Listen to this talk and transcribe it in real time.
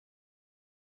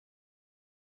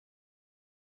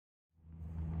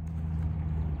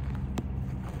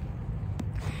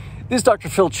This is Dr.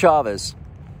 Phil Chavez.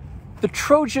 The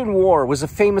Trojan War was a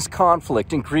famous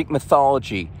conflict in Greek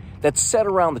mythology that set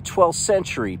around the 12th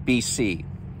century BC.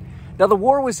 Now, the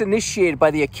war was initiated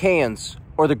by the Achaeans,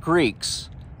 or the Greeks,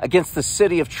 against the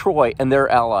city of Troy and their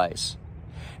allies.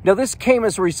 Now, this came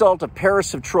as a result of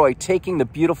Paris of Troy taking the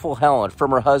beautiful Helen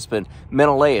from her husband,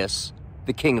 Menelaus,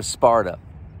 the king of Sparta.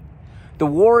 The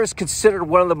war is considered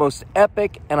one of the most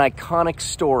epic and iconic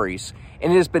stories,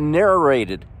 and it has been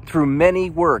narrated through many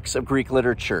works of Greek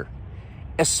literature,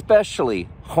 especially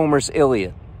Homer's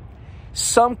Iliad.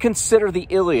 Some consider the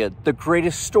Iliad the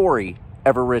greatest story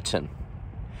ever written.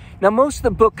 Now, most of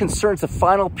the book concerns the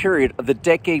final period of the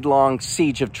decade-long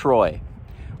siege of Troy.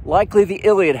 Likely the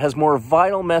Iliad has more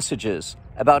vital messages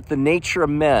about the nature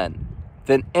of men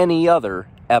than any other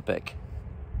epic.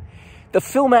 The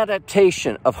film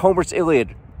adaptation of Homer's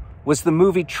Iliad was the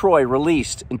movie Troy,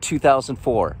 released in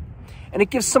 2004, and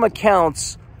it gives some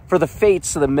accounts for the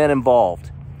fates of the men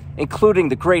involved, including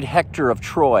the great Hector of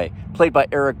Troy, played by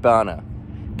Eric Bana,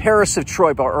 Paris of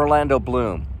Troy by Orlando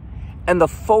Bloom, and the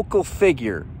focal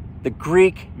figure, the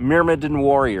Greek Myrmidon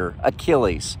warrior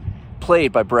Achilles,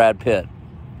 played by Brad Pitt.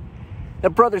 Now,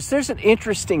 brothers, there's an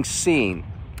interesting scene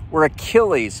where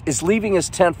Achilles is leaving his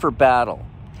tent for battle,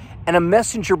 and a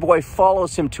messenger boy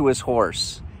follows him to his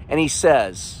horse, and he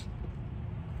says,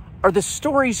 "Are the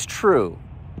stories true?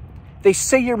 They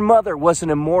say your mother was an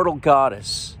immortal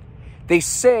goddess. They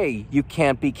say you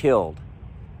can't be killed."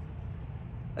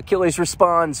 Achilles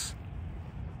responds,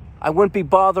 "I wouldn't be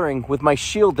bothering with my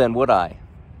shield then, would I?"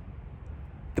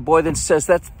 The boy then says,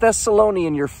 "That's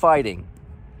Thessalonian you're fighting.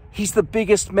 He's the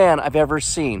biggest man I've ever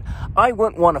seen. I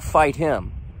wouldn't want to fight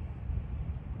him."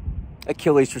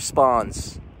 Achilles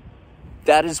responds,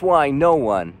 "That is why no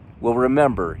one will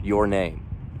remember your name."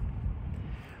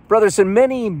 Brothers, in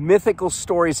many mythical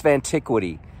stories of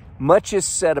antiquity, much is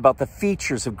said about the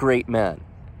features of great men,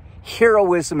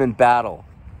 heroism in battle,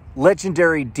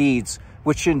 legendary deeds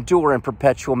which endure in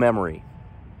perpetual memory.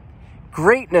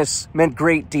 Greatness meant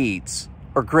great deeds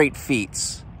or great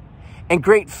feats, and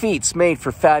great feats made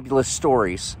for fabulous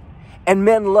stories, and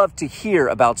men love to hear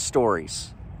about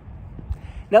stories.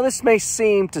 Now, this may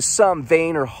seem to some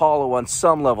vain or hollow on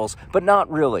some levels, but not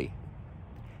really.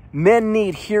 Men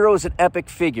need heroes and epic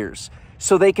figures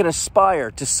so they can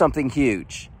aspire to something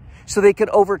huge, so they can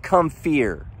overcome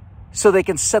fear, so they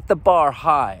can set the bar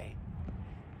high.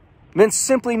 Men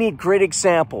simply need great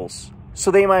examples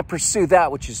so they might pursue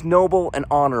that which is noble and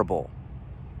honorable.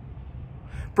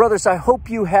 Brothers, I hope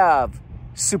you have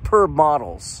superb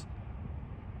models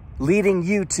leading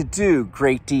you to do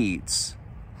great deeds.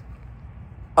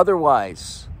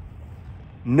 Otherwise,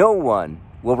 no one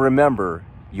will remember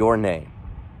your name.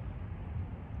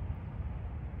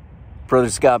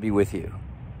 Brothers, God be with you.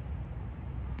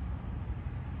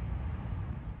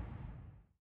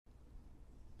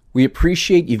 We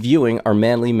appreciate you viewing our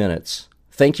Manly Minutes.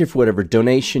 Thank you for whatever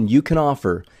donation you can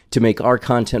offer to make our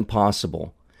content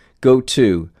possible. Go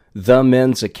to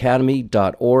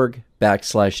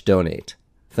themensacademy.org/donate.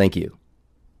 Thank you.